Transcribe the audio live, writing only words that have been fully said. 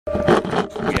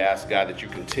We ask, God, that you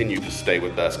continue to stay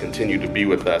with us, continue to be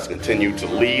with us, continue to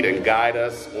lead and guide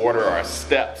us, order our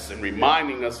steps, and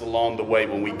reminding us along the way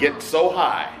when we get so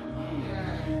high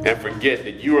and forget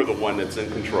that you are the one that's in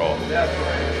control.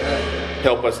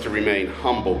 Help us to remain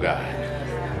humble, God.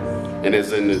 And as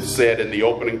said in the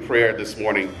opening prayer this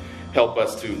morning, help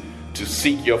us to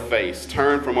seek your face,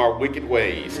 turn from our wicked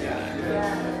ways, God,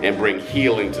 and bring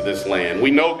healing to this land. We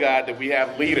know, God, that we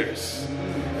have leaders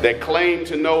that claim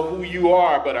to know who you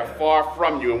are but are far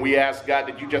from you. And we ask, God,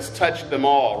 that you just touch them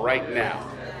all right now.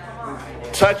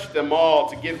 Touch them all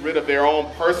to get rid of their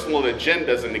own personal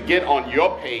agendas and to get on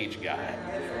your page, God.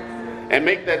 And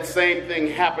make that same thing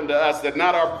happen to us, that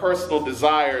not our personal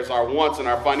desires, our wants, and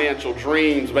our financial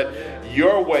dreams, but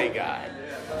your way, God.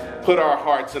 Put our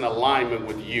hearts in alignment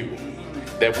with you,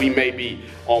 that we may be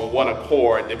on one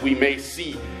accord, that we may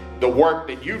see the work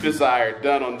that you desire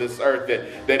done on this earth,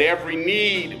 that every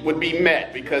need would be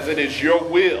met because it is your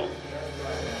will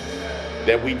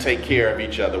that we take care of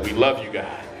each other. We love you,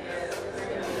 God.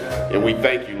 And we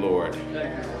thank you, Lord.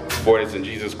 For it is in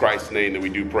Jesus Christ's name that we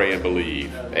do pray and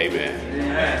believe. Amen.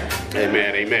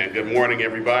 Amen. Amen. Good morning,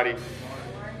 everybody.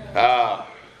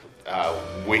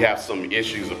 We have some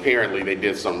issues. Apparently, they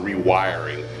did some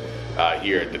rewiring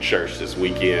here at the church this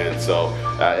weekend. So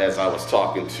as I was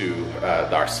talking to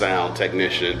our sound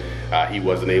technician, he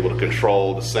wasn't able to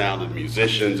control the sound of the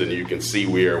musicians, and you can see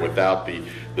we are without the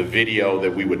video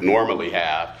that we would normally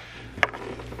have.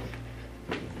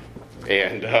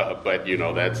 And but you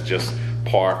know, that's just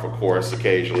par for course.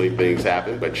 Occasionally things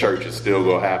happen, but church is still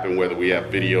going to happen whether we have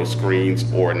video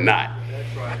screens or not.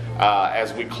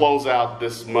 As we close out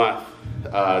this month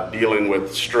dealing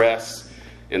with stress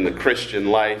in the Christian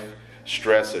life,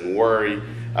 stress and worry,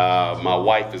 my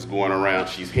wife is going around,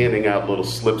 she's handing out little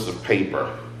slips of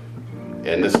paper.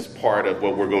 And this is part of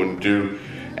what we're going to do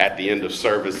at the end of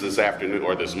service this afternoon,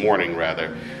 or this morning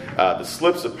rather. The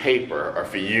slips of paper are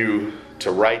for you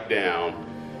to write down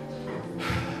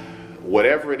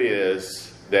whatever it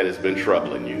is that has been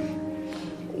troubling you.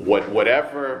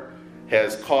 Whatever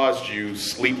has caused you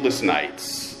sleepless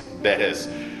nights, that has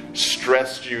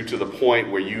stressed you to the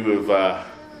point where you have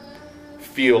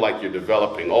feel like you're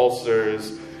developing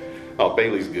ulcers. Oh,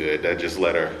 Bailey's good. I just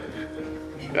let her.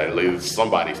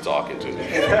 Somebody's talking to me.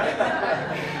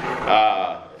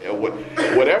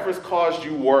 Whatever's caused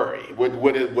you worry,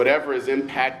 whatever has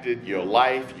impacted your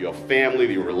life, your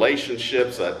family, your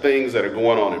relationships, things that are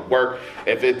going on at work,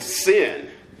 if it's sin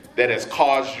that has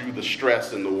caused you the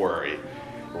stress and the worry,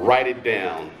 write it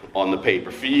down on the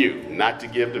paper for you, not to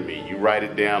give to me. You write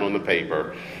it down on the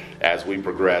paper as we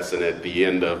progress, and at the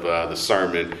end of the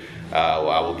sermon,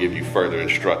 I will give you further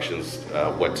instructions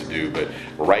what to do. But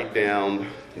write down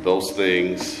those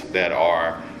things that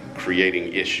are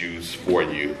creating issues for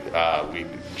you.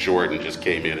 Jordan just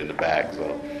came in the back,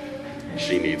 so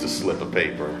she needs a slip of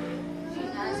paper.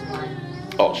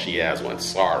 Oh, she has one.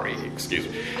 Sorry, excuse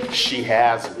me. She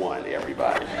has one,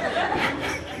 everybody.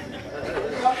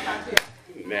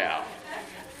 Now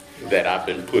that I've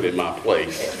been put in my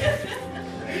place.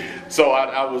 So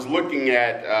I was looking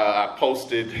at, I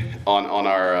posted on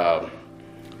our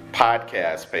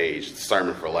podcast page the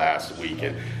sermon for last week,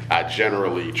 and I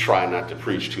generally try not to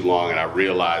preach too long, and I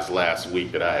realized last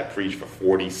week that I had preached for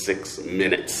 46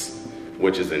 minutes,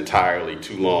 which is entirely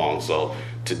too long. So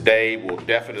today will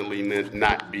definitely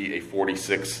not be a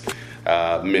 46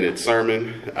 minute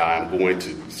sermon. I'm going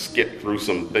to skip through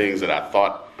some things that I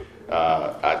thought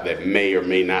that may or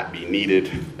may not be needed.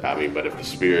 I mean, but if the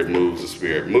Spirit moves, the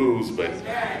Spirit moves. But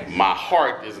my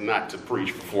heart is not to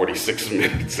preach for 46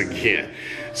 minutes again.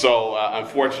 So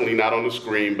unfortunately not on the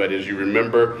screen, but as you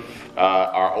remember,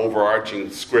 our overarching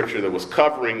scripture that was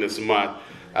covering this month,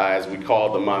 as we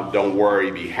call the month, Don't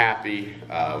Worry, Be Happy,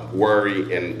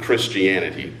 Worry and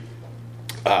Christianity,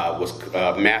 was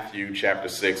Matthew chapter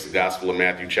 6, the Gospel of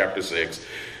Matthew chapter 6,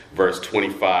 verse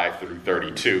 25 through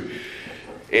 32.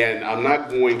 And I'm not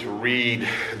going to read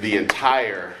the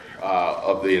entirety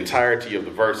of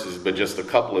the verses, but just a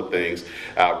couple of things.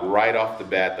 Right off the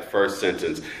bat, the first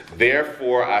sentence,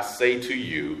 therefore I say to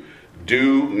you,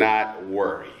 do not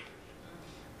worry.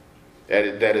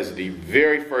 That is the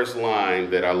very first line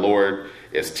that our Lord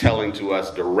is telling to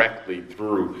us directly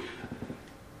through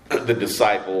the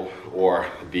disciple or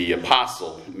the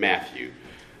apostle Matthew.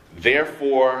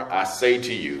 Therefore I say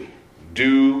to you,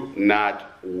 do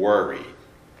not worry.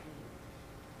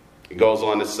 It goes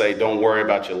on to say, don't worry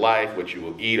about your life, what you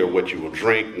will eat or what you will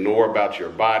drink, nor about your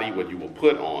body, what you will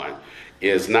put on.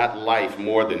 Is not life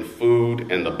more than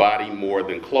food and the body more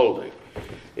than clothing?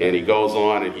 And he goes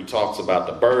on and he talks about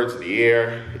the birds of the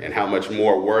air and how much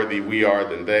more worthy we are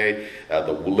than they,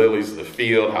 the lilies of the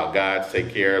field, how God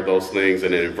takes care of those things.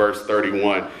 And then in verse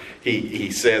 31,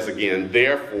 he says again,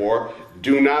 therefore,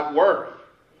 do not worry.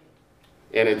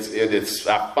 And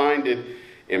I find it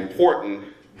important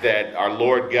that our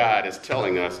Lord God is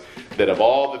telling us that of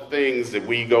all the things that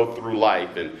we go through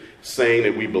life and saying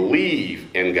that we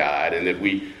believe in God and that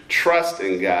we trust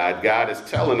in God, God is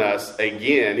telling us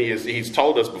again, he's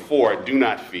told us before, do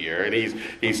not fear. And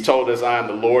he's told us, I am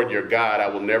the Lord your God, I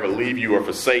will never leave you or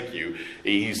forsake you.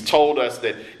 He's told us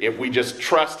that if we just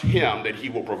trust him, that he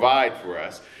will provide for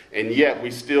us. And yet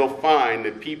we still find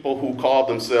that people who call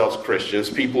themselves Christians,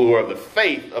 people who are of the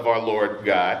faith of our Lord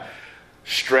God,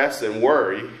 stress and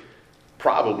worry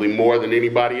probably more than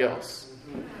anybody else.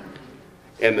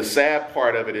 And the sad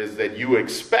part of it is that you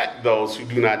expect those who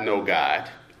do not know God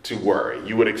to worry.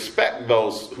 You would expect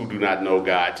those who do not know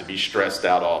God to be stressed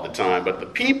out all the time. But the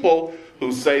people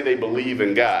who say they believe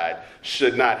in God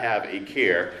should not have a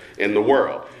care in the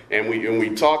world. And we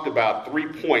talked about 3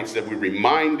 points that we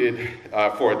reminded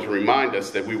to remind us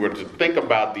that we were to think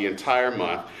about the entire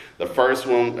month. The first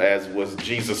one, as was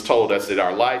Jesus told us, that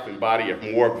our life and body are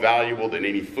more valuable than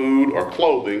any food or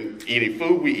clothing, any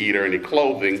food we eat or any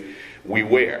clothing we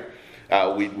wear.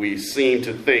 We seem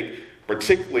to think,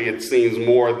 particularly it seems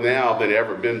more now than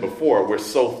ever been before, we're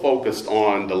so focused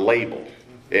on the label.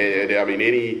 And I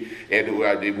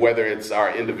mean, whether it's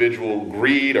our individual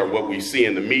greed or what we see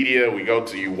in the media,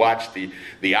 you watch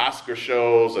the Oscar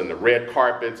shows and the red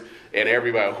carpets, and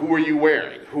everybody, who are you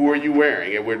wearing? Who are you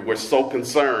wearing? And we're so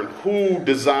concerned who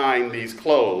designed these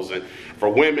clothes. And for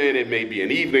women, it may be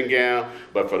an evening gown,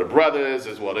 but for the brothers,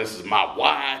 as well, this is my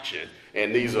watch,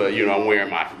 and these are, I'm wearing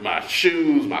my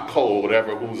shoes, my coat,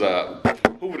 whatever.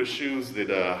 Who were the shoes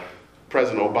that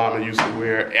President Obama used to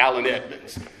wear? Allen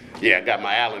Edmonds. Yeah, I got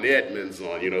my Allen Edmonds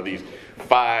on, these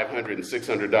 $500 and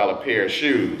 $600 pair of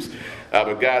shoes.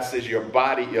 But God says your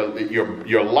body,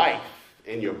 your life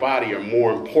and your body are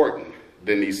more important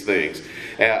than these things.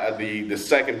 The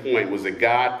second point was that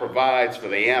God provides for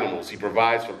the animals. He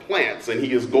provides for plants, and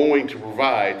he is going to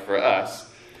provide for us.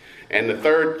 And the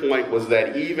third point was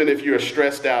that even if you're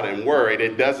stressed out and worried,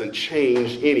 it doesn't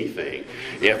change anything.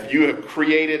 If you have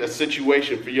created a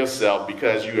situation for yourself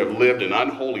because you have lived an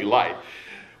unholy life,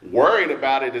 worrying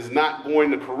about it is not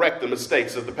going to correct the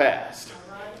mistakes of the past.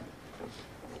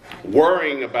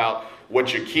 Worrying about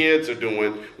what your kids are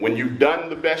doing when you've done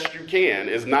the best you can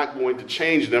is not going to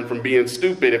change them from being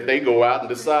stupid if they go out and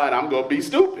decide, I'm going to be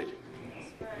stupid.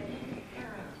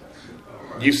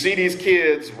 You see these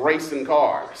kids racing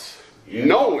cars,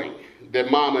 knowing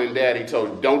that mama and daddy told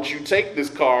you, don't you take this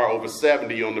car over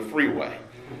 70 on the freeway.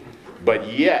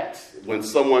 But yet, when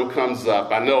someone comes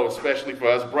up, I know especially for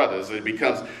us brothers, it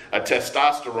becomes a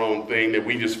testosterone thing that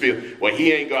we just feel, well,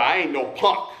 I ain't no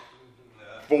punk.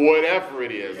 For whatever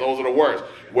it is, those are the words.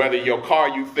 Whether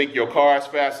you think your car is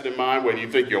faster than mine, whether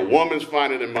you think your woman's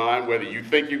finer than mine, whether you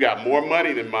think you got more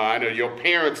money than mine, or your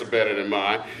parents are better than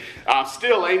mine, I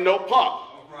still ain't no punk.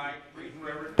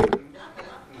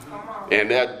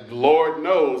 And that Lord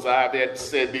knows I've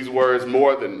said these words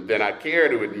more than I care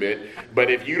to admit. But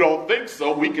if you don't think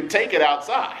so, we can take it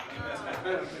outside.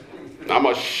 I'm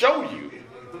going to show you.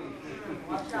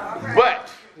 But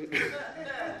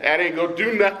that ain't going to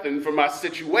do nothing for my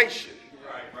situation.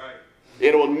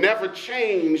 It will never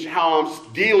change how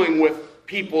I'm dealing with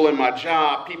people in my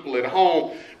job, people at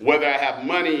home, whether I have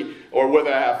money or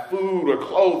whether I have food or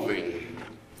clothing.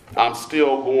 I'm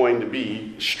still going to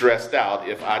be stressed out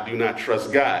if I do not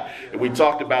trust God. And we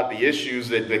talked about the issues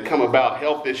that come about,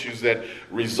 health issues that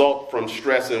result from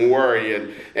stress and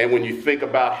worry. And when you think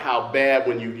about how bad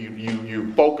when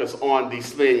you focus on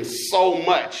these things so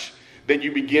much that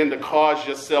you begin to cause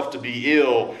yourself to be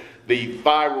ill, the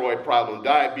thyroid problem,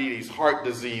 diabetes, heart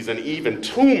disease, and even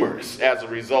tumors as a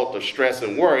result of stress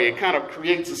and worry, it kind of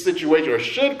creates a situation, or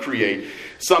should create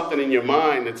something in your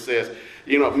mind that says,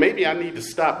 maybe I need to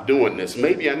stop doing this.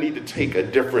 Maybe I need to take a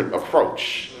different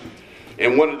approach.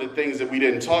 And one of the things that we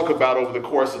didn't talk about over the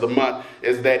course of the month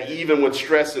is that even with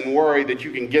stress and worry, that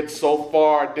you can get so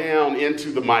far down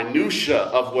into the minutia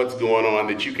of what's going on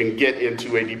that you can get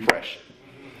into a depression.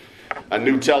 A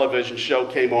new television show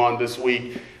came on this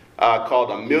week called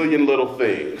A Million Little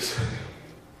Things.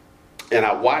 And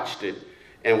I watched it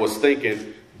and was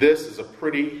thinking, this is a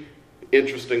pretty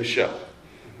interesting show.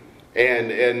 And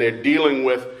they're dealing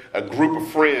with a group of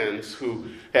friends who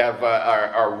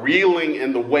are reeling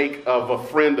in the wake of a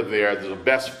friend of theirs, the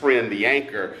best friend, the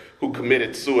anchor, who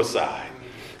committed suicide.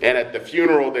 And at the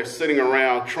funeral, they're sitting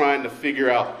around trying to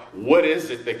figure out what is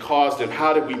it that caused him?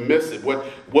 How did we miss it? What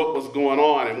was going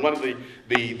on? And one of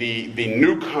the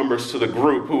newcomers to the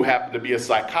group, who happened to be a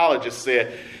psychologist,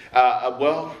 said,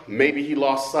 well, maybe he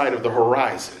lost sight of the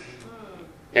horizon.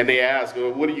 And they asked,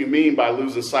 well, what do you mean by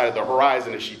losing sight of the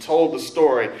horizon? And she told the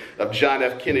story of John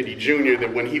F. Kennedy Jr.,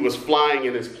 that when he was flying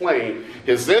in his plane,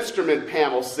 his instrument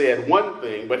panel said one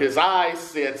thing, but his eyes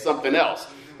said something else.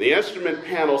 The instrument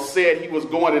panel said he was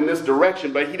going in this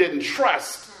direction, but he didn't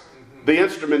trust the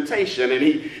instrumentation. And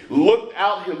he looked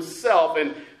out himself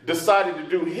and decided to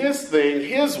do his thing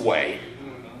his way.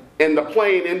 And the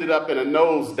plane ended up in a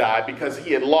nosedive because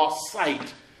he had lost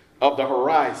sight of the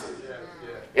horizon.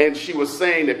 And she was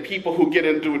saying that people who get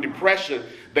into a depression,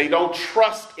 they don't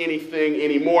trust anything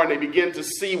anymore, and they begin to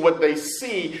see what they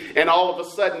see, and all of a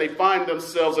sudden they find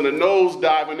themselves in a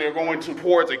nosedive and they're going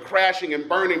towards a crashing and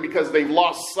burning because they've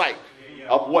lost sight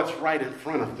of what's right in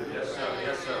front of them. Yes, sir.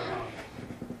 Yes, sir.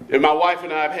 And my wife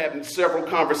and I have had several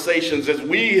conversations as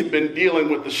we have been dealing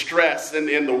with the stress and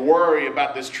the worry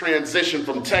about this transition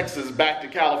from Texas back to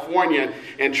California,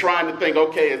 and trying to think,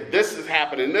 okay, if this is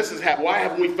happening, why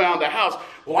haven't we found a house?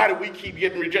 Why do we keep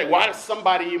getting rejected? Why is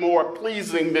somebody more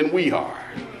pleasing than we are?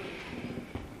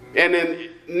 And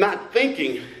then not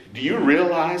thinking, do you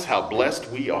realize how blessed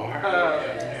we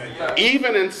are?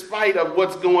 Even in spite of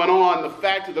what's going on, the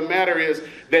fact of the matter is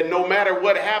that no matter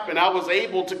what happened, I was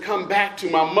able to come back to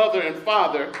my mother and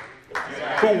father,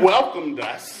 who welcomed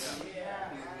us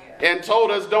and told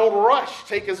us, don't rush,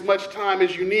 take as much time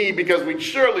as you need, because we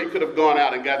surely could have gone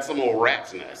out and got some old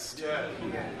rat's nest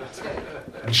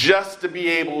just to be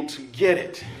able to get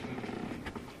it.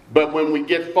 But when we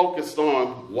get focused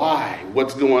on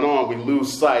what's going on, we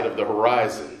lose sight of the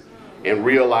horizon and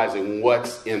realizing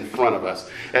what's in front of us.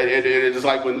 And it is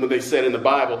like when they said in the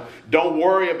Bible, don't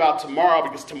worry about tomorrow,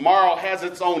 because tomorrow has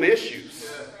its own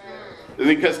issues.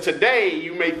 Because today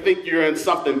you may think you're in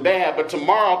something bad, but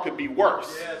tomorrow could be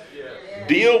worse.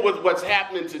 Deal with what's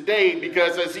happening today,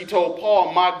 because as he told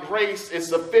Paul, my grace is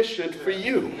sufficient for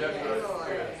you.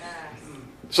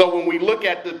 So when we look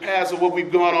at the past of what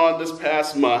we've gone on this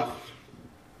past month,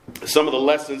 some of the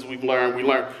lessons we learned,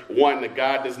 one, that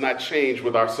God does not change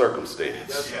with our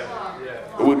circumstance.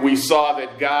 We saw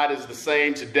that God is the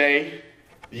same today,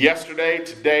 yesterday,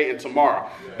 today, and tomorrow.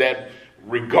 That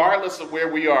regardless of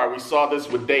where we are, we saw this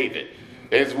with David.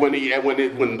 Is when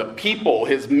the people,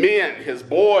 his men, his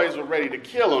boys were ready to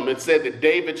kill him, it said that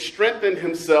David strengthened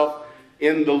himself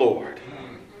in the Lord,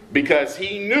 because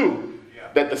he knew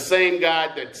that the same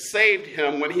God that saved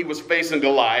him when he was facing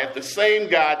Goliath, the same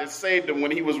God that saved him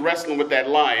when he was wrestling with that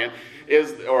lion,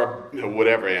 or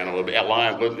whatever animal, that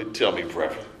lion, tell me,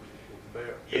 Pref.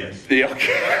 Yes. Yeah,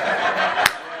 okay.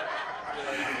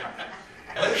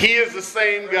 He is the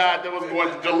same God that was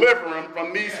going to deliver him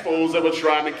from these fools that were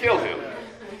trying to kill him.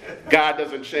 God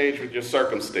doesn't change with your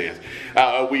circumstance.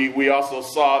 We also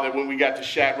saw that when we got to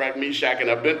Shadrach, Meshach, and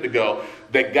Abednego,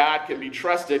 that God can be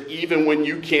trusted even when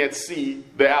you can't see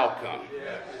the outcome.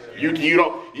 You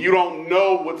don't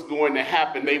know what's going to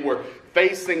happen. They were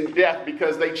facing death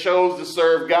because they chose to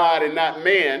serve God and not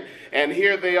man. And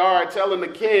here they are telling the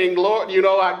king, Lord,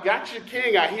 I got you,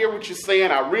 king. I hear what you're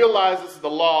saying. I realize this is the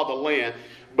law of the land.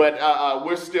 But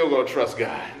we're still going to trust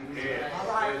God.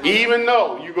 Even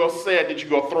though you said that you're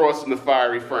going to throw us in the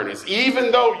fiery furnace,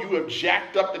 even though you have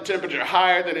jacked up the temperature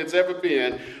higher than it's ever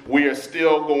been, we are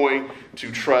still going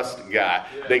to trust God.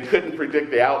 They couldn't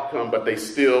predict the outcome, but they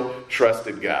still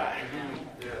trusted God.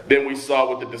 Then we saw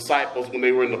with the disciples when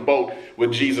they were in the boat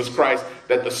with Jesus Christ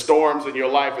that the storms in your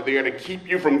life are there to keep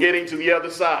you from getting to the other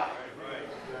side.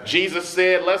 Jesus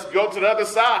said, let's go to the other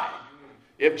side.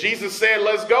 If Jesus said,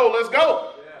 let's go, let's go.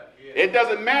 It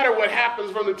doesn't matter what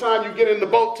happens from the time you get in the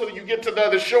boat till you get to the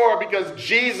other shore, because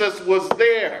Jesus was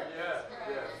there.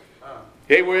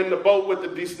 They were in the boat with the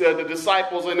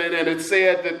disciples, and it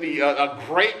said that a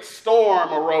great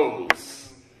storm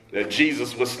arose, that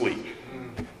Jesus was asleep.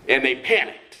 And they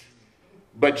panicked.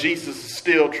 But Jesus is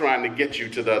still trying to get you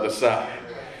to the other side.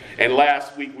 And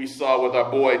last week we saw with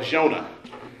our boy Jonah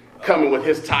coming with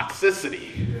his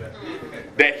toxicity.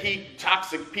 That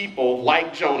toxic people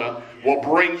like Jonah will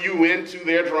bring you into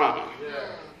their drama.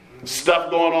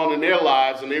 Stuff going on in their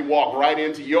lives, and they walk right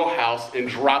into your house and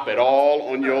drop it all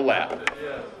on your lap.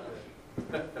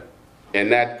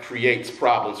 And that creates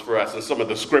problems for us. And some of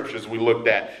the scriptures we looked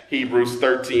at, Hebrews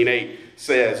 13:8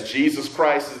 says, Jesus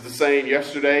Christ is the same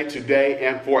yesterday, today,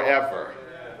 and forever.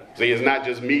 See, it's not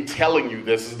just me telling you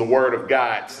this, is the word of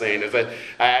God saying this.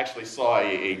 I actually saw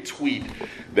a tweet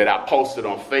that I posted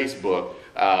on Facebook,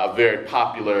 a very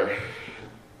popular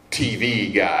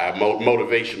TV guy,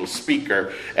 motivational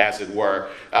speaker, as it were.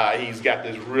 He's got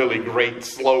this really great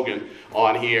slogan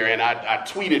on here, and I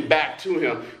tweeted back to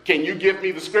him, can you give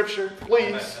me the scripture,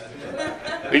 please?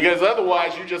 Because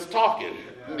otherwise you're just talking.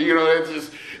 You know, it's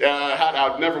just,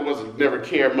 I never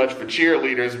cared much for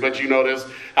cheerleaders, but you notice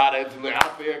how they're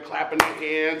out there clapping their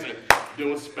hands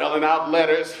and spelling out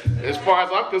letters. As far as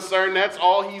I'm concerned, that's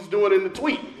all he's doing in the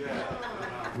tweet.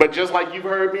 But just like you've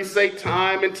heard me say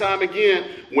time and time again,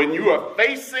 when you are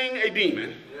facing a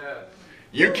demon,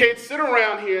 you can't sit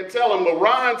around here and tell him, well,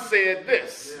 Ron said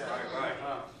this.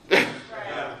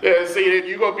 See,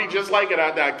 you're going to be just like it.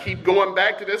 I keep going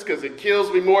back to this because it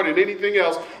kills me more than anything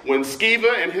else. When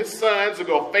Sceva and his sons are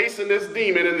going facing this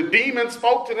demon, and the demon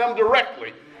spoke to them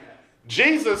directly.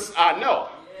 Jesus, I know.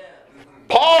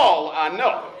 Paul, I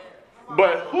know.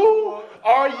 But who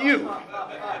are you?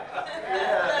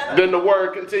 Then the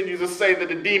word continues to say that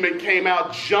the demon came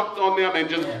out, jumped on them, and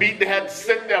just beat the head,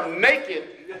 sent them naked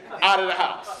out of the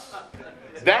house.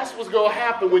 That's what's going to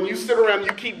happen when you sit around and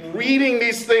you keep reading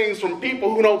these things from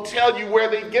people who don't tell you where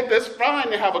they get this.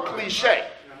 Fine to have a cliche.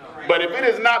 But if it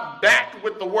is not backed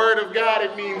with the word of God,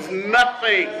 it means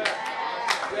nothing.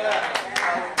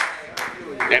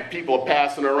 And people are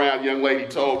passing around. Young lady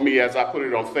told me as I put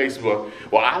it on Facebook,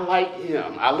 well, I like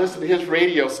him. I listen to his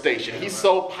radio station. He's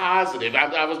so positive.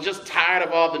 I was just tired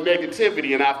of all the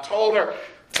negativity. And I've told her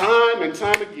time and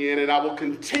time again, and I will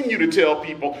continue to tell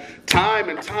people time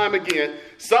and time again,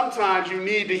 sometimes you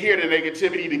need to hear the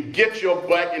negativity to get your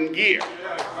butt in gear.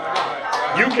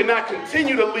 You cannot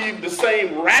continue to lead the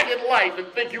same ragged life and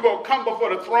think you're going to come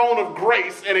before the throne of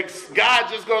grace and God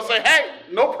just going to say, hey,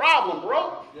 no problem,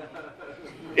 bro.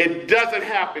 It doesn't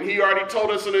happen. He already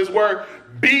told us in his word,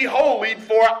 be holy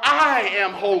for I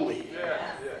am holy.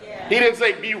 He didn't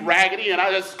say be raggedy and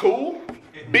that's cool.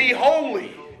 Be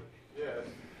holy.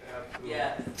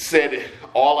 Said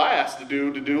all I asked to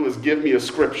do is give me a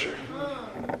scripture.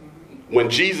 When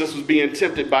Jesus was being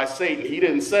tempted by Satan, he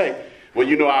didn't say, well,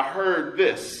 you know, I heard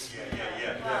this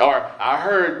or I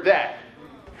heard that.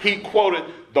 He quoted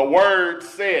the word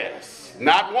says,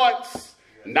 not once,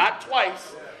 not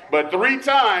twice, but 3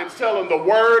 times telling the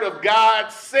word of God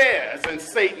says, and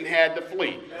Satan had to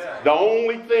flee. The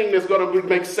only thing that's going to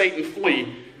make Satan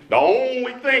flee, the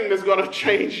only thing that's going to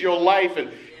change your life and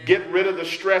get rid of the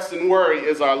stress and worry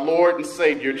is our Lord and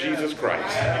Savior, Jesus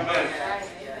Christ.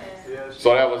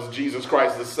 So that was Jesus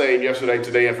Christ the same yesterday,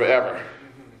 today, and forever.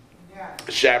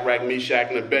 Shadrach, Meshach,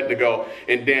 and Abednego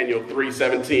in Daniel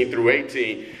 3:17 through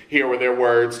 18. Here were their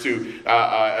words to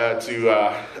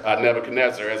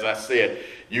Nebuchadnezzar. As I said,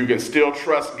 you can still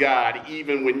trust God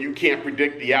even when you can't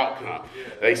predict the outcome.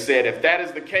 They said, if that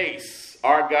is the case,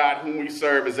 our God whom we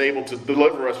serve is able to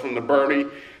deliver us from the burning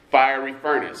fiery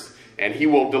furnace, and he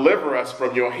will deliver us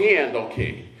from your hand, O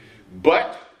king.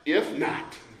 But if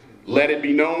not, let it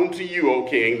be known to you, O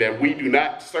king, that we do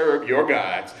not serve your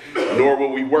gods, nor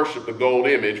will we worship the gold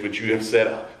image which you have set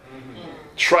up.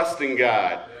 Trust in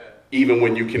God even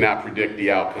when you cannot predict the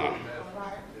outcome.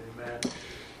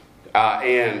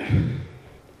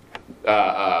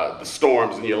 The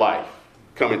storms in your life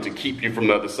coming to keep you from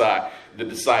the other side. The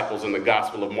disciples in the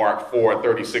Gospel of Mark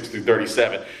 4:36 through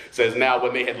 37 says, now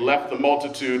when they had left the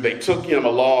multitude, they took him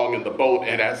along in the boat,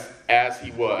 and as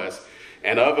he was,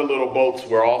 and other little boats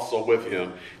were also with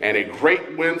him. And a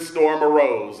great windstorm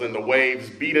arose, and the waves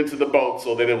beat into the boat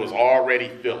so that it was already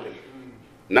filling.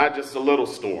 Not just a little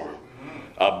storm,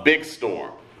 a big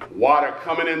storm. Water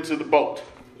coming into the boat.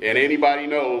 And anybody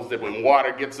knows that when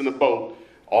water gets in the boat,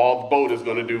 all the boat is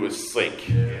going to do is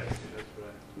sink.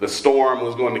 The storm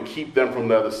was going to keep them from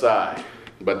the other side.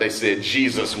 But they said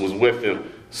Jesus was with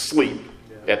them, asleep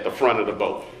at the front of the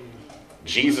boat.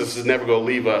 Jesus is never going to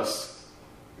leave us.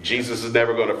 Jesus is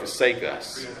never going to forsake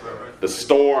us. The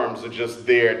storms are just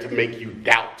there to make you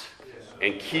doubt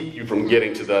and keep you from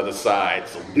getting to the other side.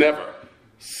 So never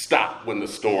stop when the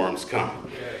storms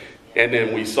come. And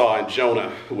then we saw in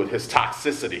Jonah with his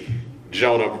toxicity,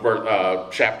 Jonah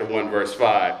chapter 1 verse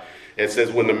 5, it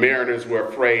says, when the mariners were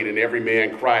afraid and every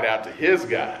man cried out to his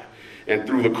God and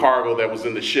threw the cargo that was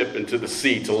in the ship into the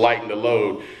sea to lighten the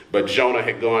load. But Jonah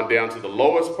had gone down to the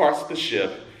lowest parts of the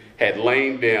ship, had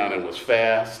lain down and was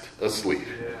fast asleep.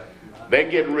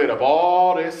 They get rid of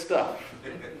all their stuff,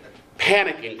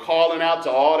 panicking, calling out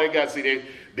to all they got. See,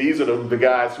 these are the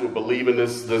guys who are believing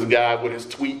this guy with his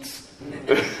tweets.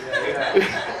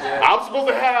 I'm supposed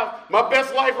to have my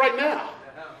best life right now.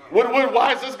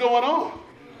 Why is this going on?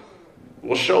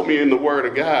 Well, show me in the Word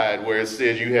of God where it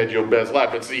says you had your best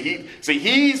life. But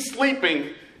he's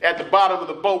sleeping at the bottom of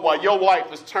the boat while your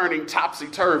life is turning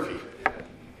topsy-turvy.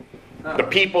 The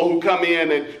people who come in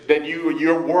that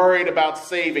you're worried about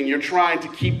saving, you're trying to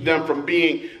keep them from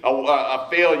being a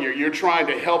failure. You're trying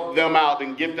to help them out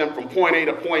and get them from point A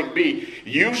to point B.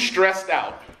 You stressed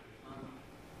out.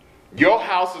 Your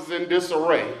house is in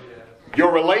disarray.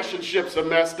 Your relationships are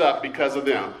messed up because of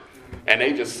them. And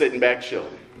they just sitting back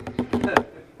chilling.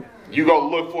 You go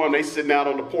look for them, they sitting out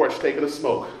on the porch taking a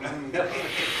smoke.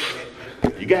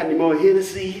 You got any more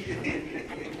Hennessy?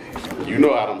 You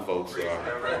know how them folks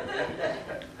are.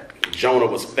 Jonah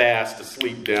was fast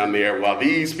asleep down there while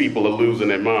these people are losing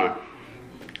their mind.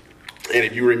 And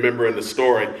if you remember in the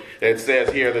story, it says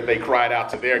here that they cried out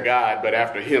to their God, but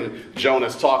after him,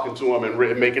 Jonah's talking to them and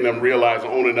making them realize,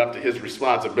 owning up to his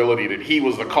responsibility that he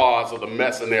was the cause of the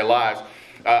mess in their lives,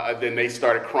 then they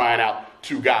started crying out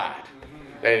to God.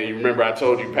 And you remember I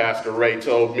told you, Pastor Ray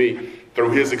told me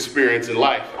through his experience in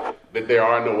life that there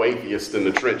are no atheists in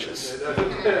the trenches.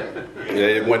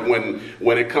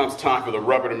 When it comes time for the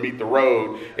rubber to meet the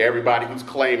road, everybody who's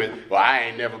claiming, well, I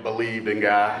ain't never believed in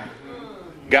God.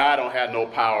 God don't have no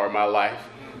power in my life.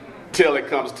 Till it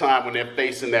comes time when they're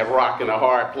facing that rock in a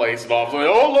hard place and all of a sudden,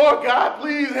 oh Lord God,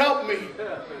 please help me.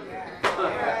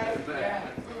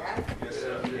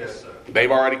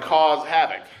 They've already caused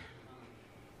havoc,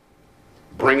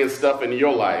 bringing stuff into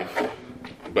your life,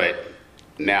 but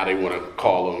now they want to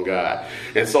call on God.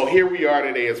 And so here we are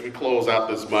today as we close out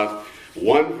this month.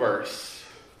 One verse,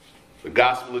 the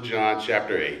Gospel of John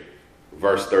chapter 8,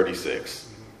 verse 36.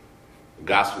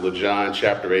 Gospel of John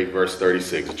chapter 8, verse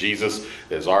 36. Jesus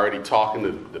is already talking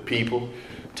to the people,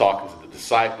 talking to the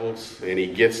disciples, and he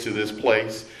gets to this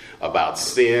place about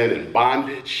sin and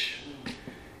bondage.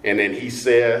 And then he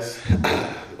says,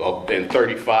 well, in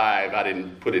 35, I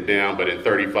didn't put it down, but in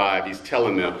 35, he's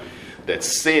telling them that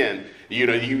sin,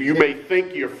 you may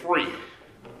think you're free,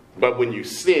 but when you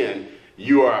sin,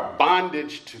 you are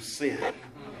bondage to sin.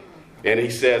 And he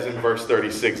says in verse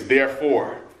 36,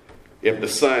 therefore, if the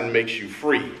Son makes you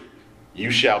free, you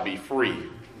shall be free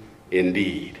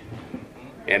indeed.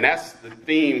 And that's the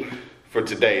theme for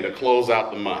today to close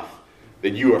out the month,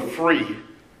 that you are free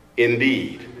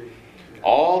indeed.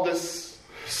 All this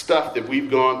stuff that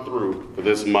we've gone through for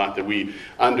this month, that we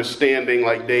understanding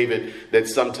like David, that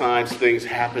sometimes things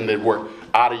happen that were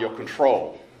out of your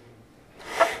control.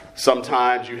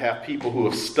 Sometimes you have people who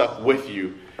have stuck with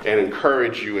you and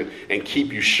encourage you and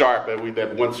keep you sharp. And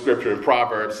that one scripture in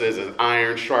Proverbs says, as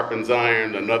iron sharpens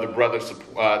iron, another brother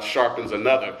sharpens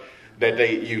another. That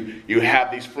you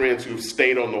have these friends who've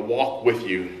stayed on the walk with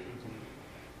you.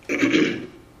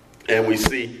 And we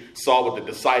saw with the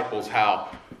disciples how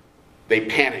they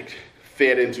panicked,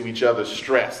 fed into each other's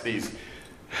stress.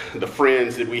 The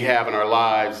friends that we have in our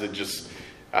lives that just,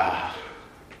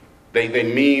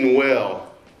 they mean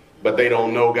well, but they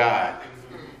don't know God.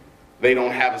 They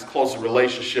don't have as close a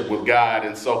relationship with God.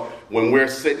 And so when we're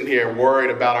sitting here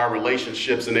worried about our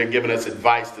relationships and they're giving us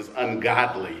advice that's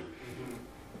ungodly,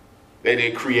 then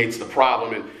it creates the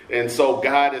problem. And so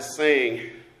God is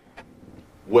saying,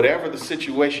 whatever the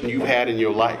situation you've had in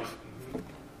your life,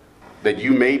 that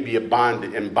you may be in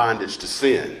bondage to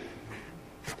sin.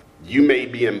 You may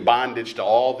be in bondage to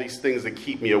all these things that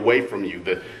keep me away from you,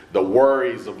 the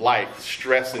worries of life,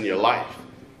 stress in your life.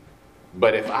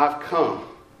 But if I've come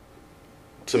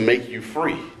to make you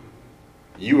free,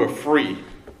 you are free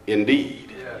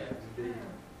indeed.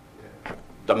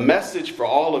 The message for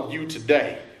all of you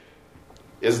today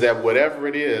is that whatever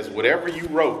it is, whatever you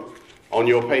wrote on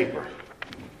your paper,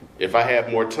 if I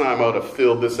had more time, I would have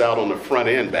filled this out on the front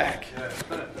and back.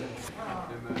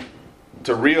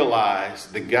 To realize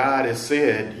that God has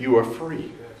said you are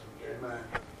free.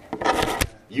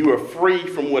 You are free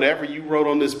from whatever you wrote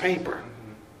on this paper.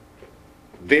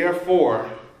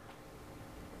 Therefore,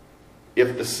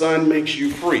 if the Son makes you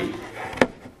free,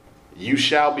 you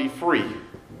shall be free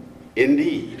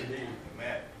indeed.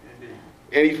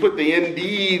 And he put the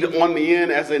indeed on the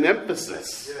end as an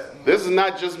emphasis. This is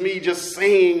not just me just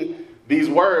saying these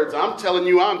words. I'm telling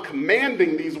you, I'm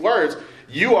commanding these words.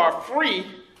 You are free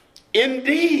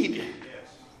indeed.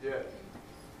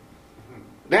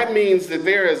 That means that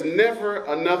there is never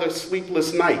another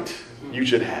sleepless night you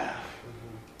should have.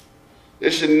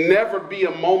 There should never be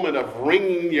a moment of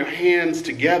wringing your hands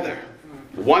together,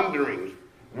 wondering,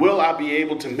 will I be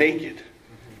able to make it?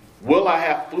 Will I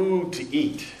have food to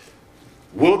eat?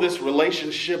 Will this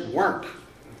relationship work?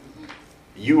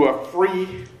 You are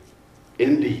free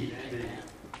indeed.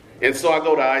 And so I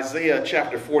go to Isaiah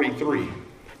chapter 43,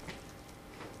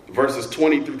 verses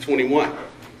 20 through 21.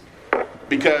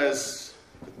 Because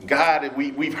God,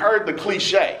 we've heard the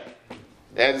cliche.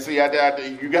 And see,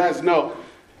 you guys know,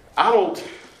 I'm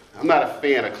not a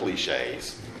fan of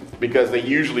cliches. because they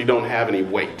usually don't have any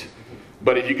weight.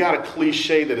 But if you got a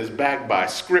cliche that is backed by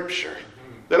scripture,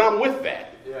 then I'm with that.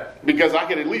 Because I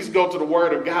can at least go to the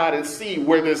word of God and see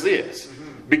where this is.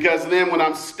 Because then when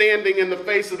I'm standing in the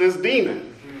face of this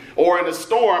demon or in a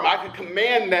storm, I can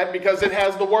command that because it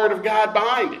has the word of God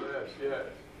behind it.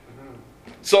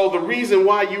 So the reason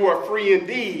why you are free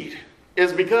indeed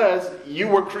is because you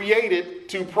were created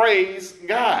to praise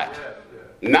God,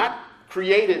 not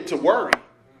created to worry.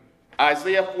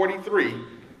 Isaiah 43,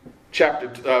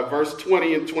 verse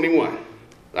 20 and 21.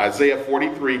 Isaiah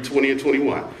 43, 20 and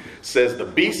 21 says, the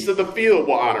beasts of the field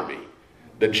will honor me,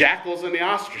 the jackals and the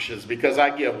ostriches, because I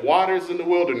give waters in the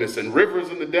wilderness and rivers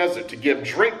in the desert to give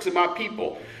drink to my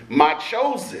people, my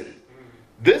chosen.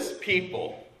 This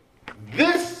people,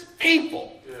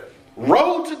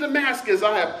 road to Damascus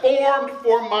I have formed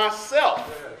for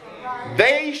myself.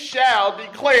 They shall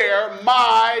declare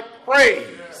my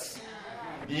praise.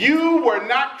 You were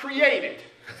not created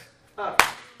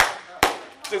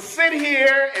to sit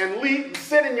here and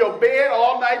sit in your bed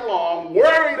all night long,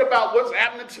 worried about what's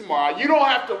happening tomorrow. You don't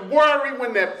have to worry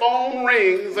when that phone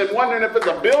rings and wondering if it's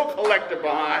a bill collector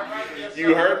behind.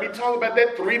 You heard me talk about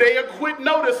that 3-day quit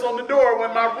notice on the door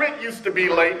when my rent used to be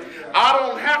late. I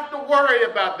don't have to worry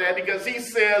about that because he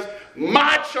says,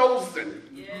 my chosen,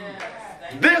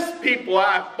 this people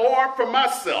I have formed for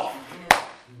myself,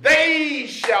 they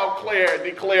shall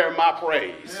declare my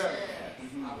praise.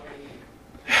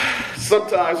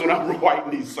 Sometimes when I'm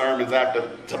writing these sermons, I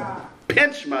have to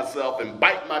pinch myself and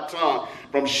bite my tongue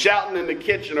from shouting in the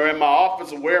kitchen or in my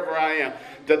office or wherever I am,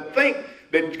 to think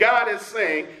that God is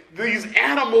saying these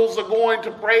animals are going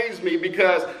to praise me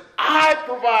because I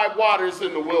provide waters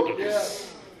in the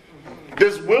wilderness.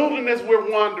 This wilderness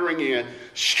we're wandering in,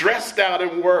 stressed out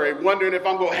and worried, wondering if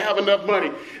I'm going to have enough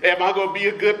money. Am I going to be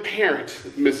a good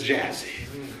parent, Miss Jazzy?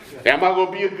 Am I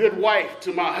going to be a good wife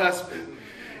to my husband?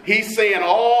 He's saying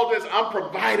all this, I'm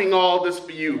providing all this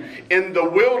for you in the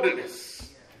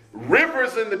wilderness,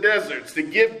 rivers in the deserts to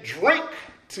give drink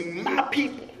to my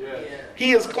people.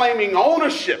 He is claiming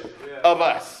ownership of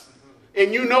us.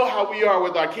 And you know how we are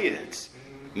with our kids.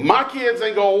 My kids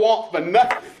ain't going to want for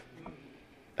nothing.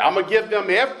 I'm going to give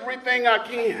them everything I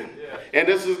can. And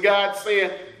this is God saying,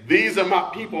 these are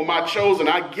my people, my chosen.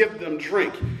 I give them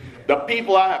drink. The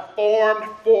people I have formed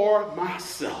for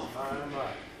myself.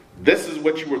 This is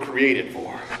what you were created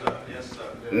for. Yes,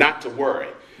 sir. Not to worry.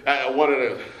 I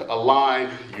wanted a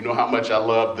line, you know how much I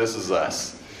love This Is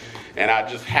Us. And I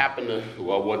just happened to,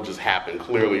 well, what just happened?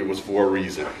 Clearly it was for a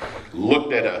reason.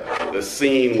 Looked at the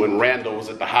scene when Randall was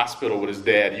at the hospital with his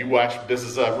dad. You watched This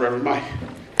Is Us, Reverend Mike?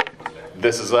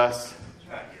 This Is Us?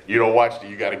 You don't watch it,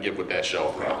 you got to get with that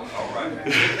show, bro. All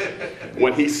right.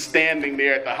 When he's standing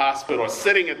there at the hospital,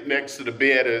 sitting next to the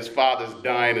bed of his father's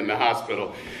dying in the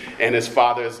hospital, and his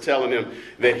father is telling him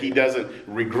that he doesn't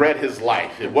regret his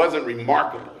life. It wasn't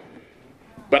remarkable.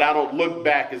 But I don't look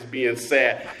back as being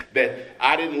sad that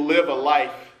I didn't live a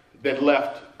life that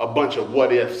left a bunch of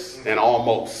what ifs and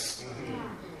almost.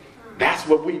 That's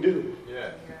what we do.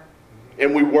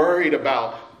 And we worried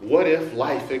about what if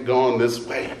life had gone this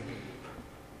way?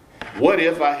 What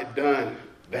if I had done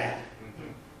that?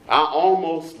 I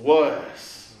almost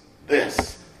was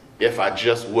this if I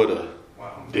just would have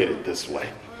did it this way.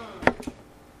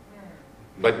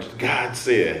 But God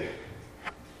said,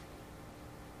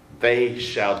 they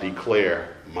shall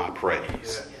declare my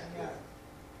praise.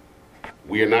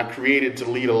 We are not created to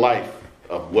lead a life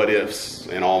of what ifs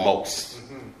and almost.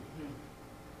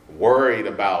 Worried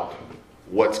about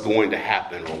what's going to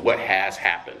happen or what has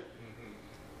happened.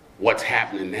 What's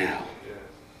happening now.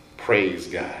 Praise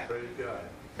God.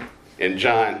 In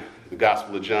John, the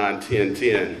Gospel of John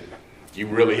 10:10, you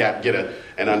really have to get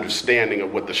an understanding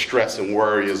of what the stress and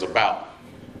worry is about.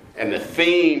 And the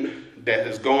theme that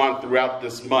has gone throughout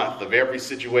this month of every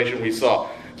situation we saw,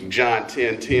 John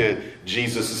 10:10,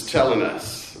 Jesus is telling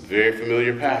us, a very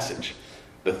familiar passage,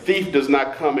 the thief does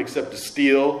not come except to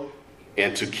steal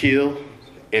and to kill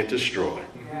and to destroy.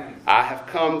 I have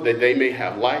come that they may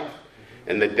have life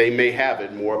and that they may have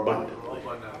it more abundantly.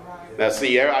 Now,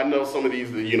 see, I know some of these,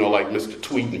 like Mr.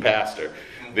 Tweet and Pastor,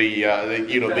 the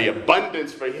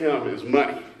abundance for him is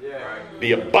money.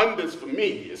 The abundance for me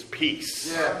is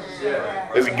peace.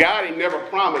 As God, he never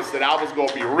promised that I was going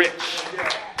to be rich.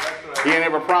 He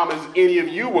never promised any of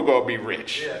you were going to be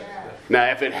rich. Now,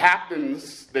 if it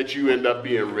happens that you end up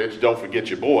being rich, don't forget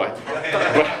your boy.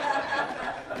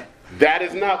 But that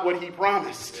is not what he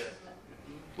promised.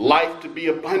 Life to be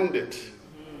abundant.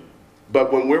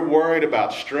 But when we're worried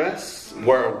about stress,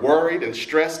 we're worried and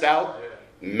stressed out,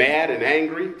 mad and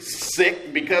angry,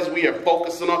 sick because we are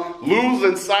focusing on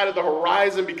losing sight of the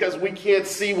horizon because we can't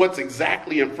see what's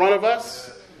exactly in front of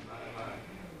us?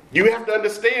 You have to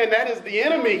understand that is the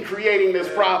enemy creating this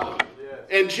problem.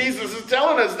 And Jesus is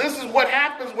telling us this is what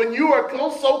happens when you are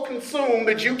so consumed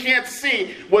that you can't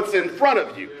see what's in front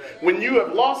of you. When you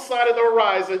have lost sight of the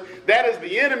horizon, that is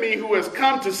the enemy who has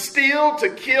come to steal, to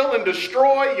kill, and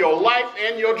destroy your life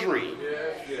and your dream.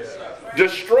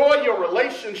 Destroy your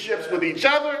relationships with each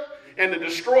other and to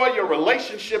destroy your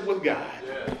relationship with God.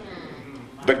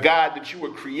 The God that you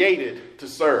were created to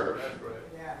serve.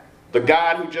 The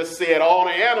God who just said all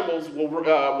the animals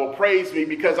will praise me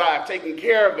because I have taken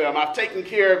care of them. I've taken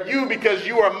care of you because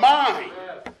you are mine.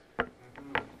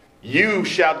 You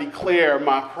shall declare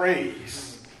my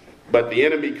praise. But the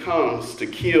enemy comes to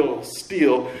kill,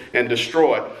 steal, and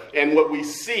destroy. And what we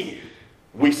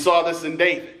saw this in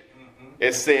David.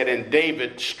 It said, and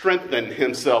David strengthened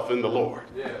himself in the Lord.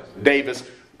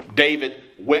 David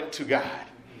went to God.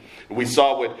 We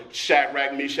saw with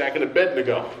Shadrach, Meshach, and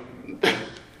Abednego.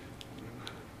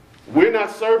 We're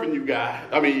not serving you,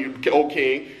 God. O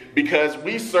King, because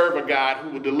we serve a God who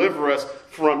will deliver us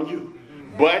from you.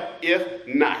 But if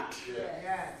not,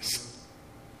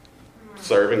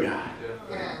 serving God.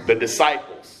 The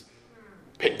disciples.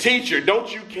 Teacher,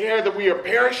 don't you care that we are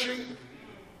perishing?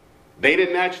 They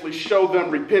didn't actually show them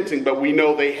repenting, but we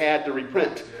know they had to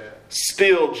repent.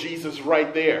 Still, Jesus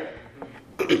right there.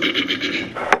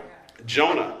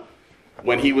 Jonah,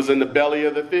 when he was in the belly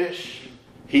of the fish,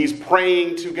 he's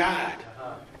praying to God.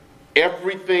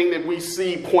 Everything that we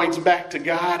see points back to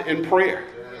God and prayer.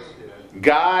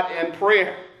 God and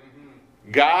prayer.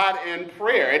 God and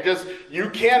prayer.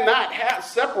 You cannot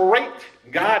separate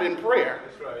God and prayer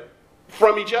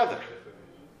from each other.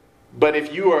 But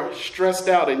if you are stressed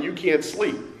out and you can't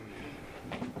sleep,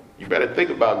 you better think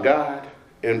about God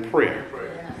and prayer.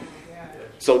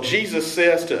 So Jesus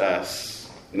says to us,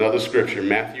 another scripture,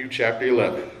 Matthew chapter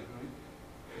 11.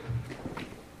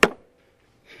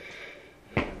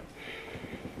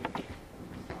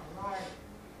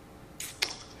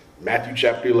 Matthew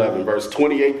chapter 11, verse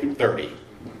 28 through 30.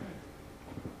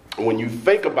 When you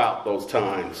think about those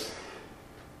times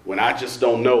when I just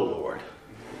don't know, Lord,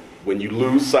 when you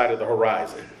lose sight of the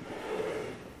horizon,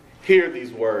 hear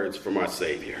these words from our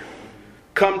Savior.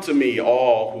 Come to me,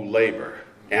 all who labor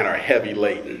and are heavy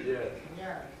laden.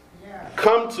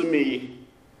 Come to me,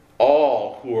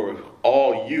 all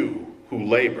you who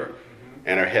labor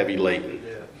and are heavy laden.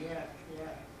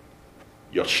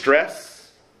 Your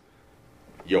stress,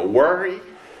 your worry,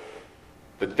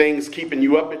 the things keeping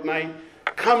you up at night,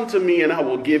 come to me and I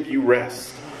will give you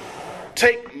rest.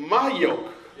 Take my yoke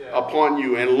upon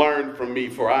you and learn from me,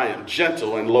 for I am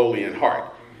gentle and lowly in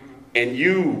heart, and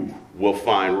you will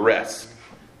find rest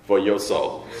for your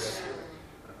souls.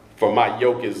 For my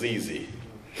yoke is easy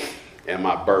and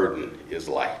my burden is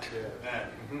light.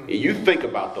 And you think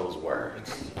about those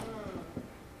words.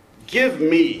 Give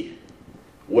me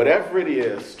whatever it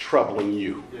is troubling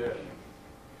you.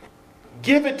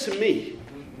 Give it to me.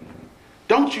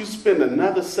 Don't you spend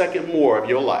another second more of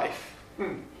your life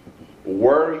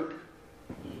worried,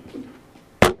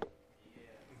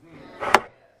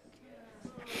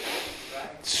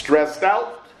 stressed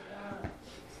out,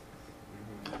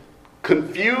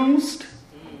 confused,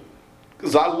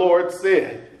 because our Lord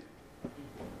said,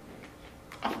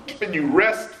 I'm giving you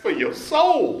rest for your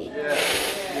soul.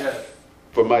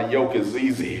 For my yoke is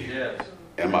easy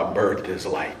and my burden is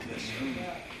light.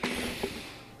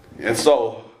 And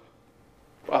so,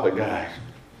 Father God,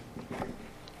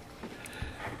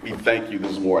 we thank you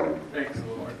this morning. Thanks,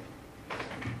 Lord.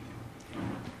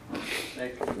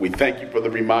 Thank you. We thank you for the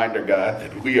reminder, God,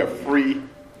 that we are free.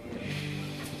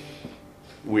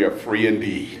 We are free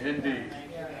indeed. Indeed.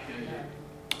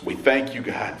 We thank you,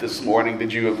 God, this morning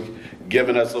that you have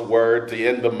given us a word to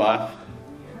end the month.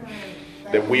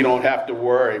 That we don't have to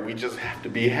worry. We just have to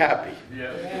be happy.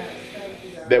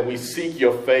 That we seek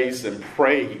your face and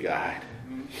pray, God,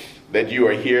 that you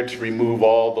are here to remove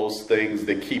all those things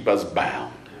that keep us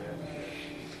bound.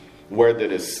 Whether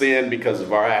it is sin because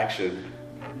of our action,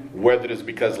 whether it is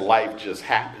because life just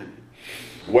happened,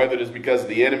 whether it is because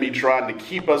the enemy trying to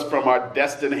keep us from our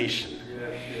destination.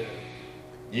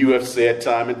 You have said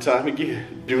time and time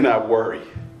again, do not worry.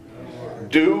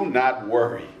 Do not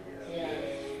worry.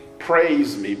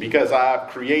 Praise me because I have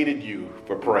created you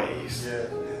for praise.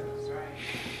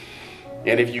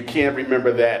 And if you can't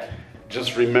remember that,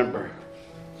 just remember,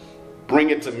 bring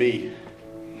it to me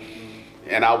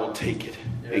and I will take it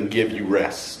and give you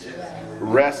rest.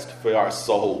 Rest for our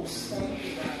souls.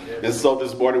 And so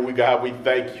this morning, God, we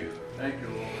thank you. Thank you,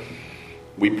 Lord.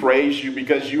 We praise you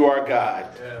because you are God.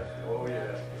 Yes. Oh,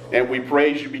 yes. And we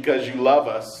praise you because you love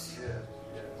us.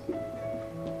 Yes.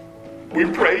 We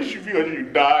praise you because you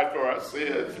died for our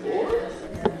sins, Lord.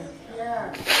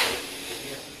 Yes.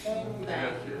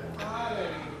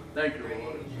 Thank you,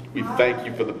 Lord. We thank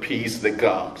you for the peace that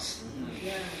comes.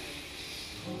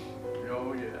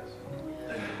 Oh, yes.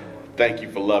 Thank you, Lord. Thank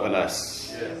you for loving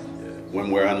us Yes. Yes.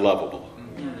 when we're unlovable.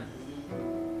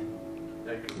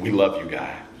 Thank you. We love you,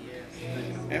 God.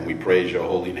 And we praise your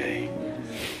holy name.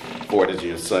 For it is in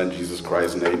your Son, Jesus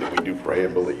Christ's name, that we do pray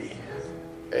and believe.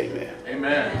 Amen.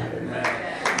 Amen. Amen.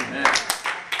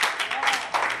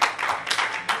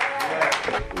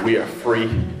 Amen. We are free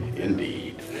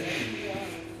indeed.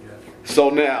 So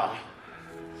now,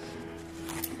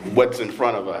 what's in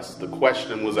front of us? The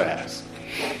question was asked.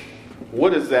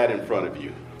 What is that in front of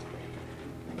you?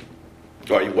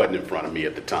 Or it wasn't in front of me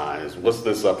at the time. What's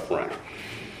this up front?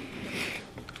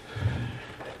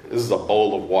 This is a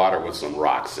bowl of water with some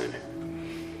rocks in it.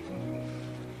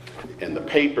 And the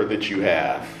paper that you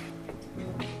have,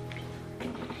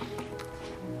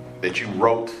 that you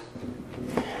wrote,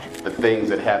 the things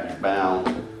that have you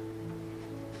bound,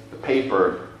 the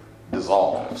paper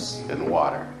dissolves in the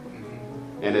water.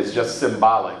 And it's just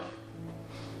symbolic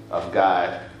of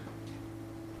God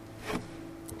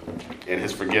and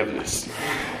his forgiveness.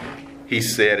 He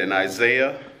said in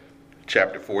Isaiah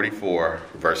chapter 44,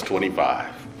 verse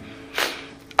 25,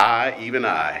 I, even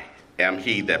I, am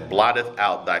he that blotteth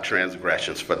out thy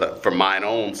transgressions for mine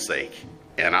own sake,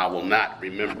 and I will not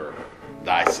remember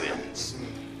thy sins.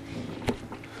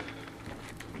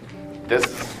 This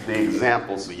is the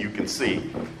example so you can see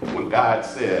when God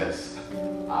says,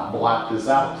 I blot this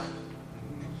out,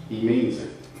 he means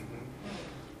it.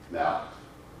 Now,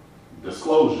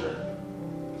 disclosure,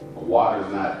 water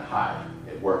is not hot.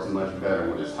 It works much better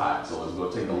when it's hot, so it's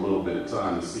going to take a little bit of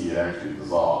time to see it actually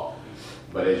dissolve.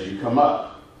 But as you come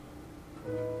up,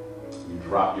 you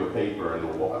drop your paper in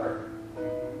the water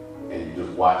and you just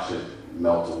watch it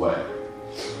melt away.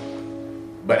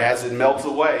 But as it melts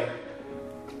away,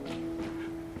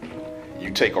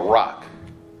 you take a rock.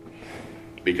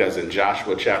 Because in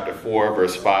Joshua chapter 4,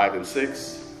 verse 5 and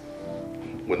 6,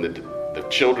 when the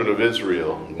children of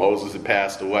Israel, Moses had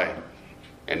passed away,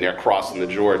 and they're crossing the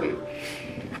Jordan.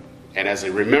 And as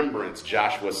a remembrance,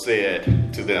 Joshua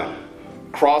said to them,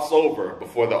 cross over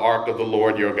before the ark of the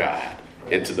Lord your God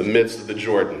into the midst of the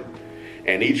Jordan.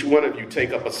 And each one of you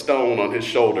take up a stone on his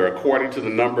shoulder according to the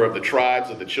number of the tribes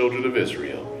of the children of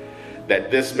Israel, that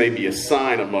this may be a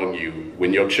sign among you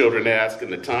when your children ask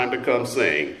in the time to come,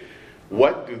 saying,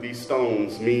 what do these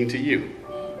stones mean to you?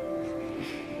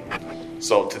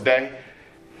 So today,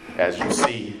 as you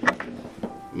see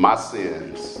my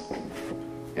sins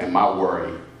and my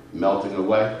worry melting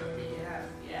away,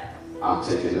 I'm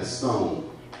taking a stone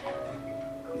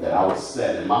that I would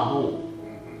set in my home,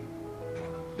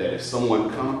 that if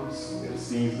someone comes and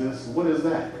sees this, what is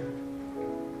that?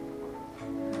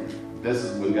 This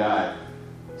is when God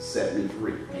set me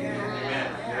free.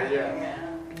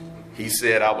 He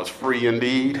said I was free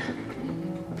indeed.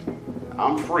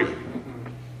 I'm free.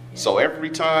 So every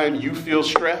time you feel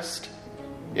stressed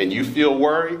and you feel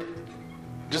worried,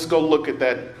 just go look at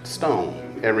that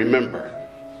stone and remember.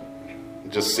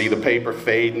 Just see the paper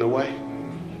fading away.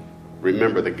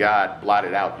 Remember that God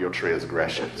blotted out your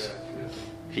transgressions.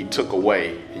 He took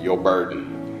away your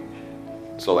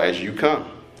burden. So as you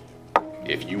come,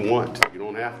 if you want, you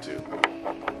don't have to,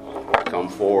 come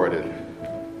forward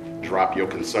and drop your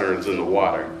concerns in the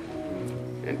water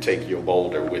and take your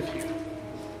boulder with you.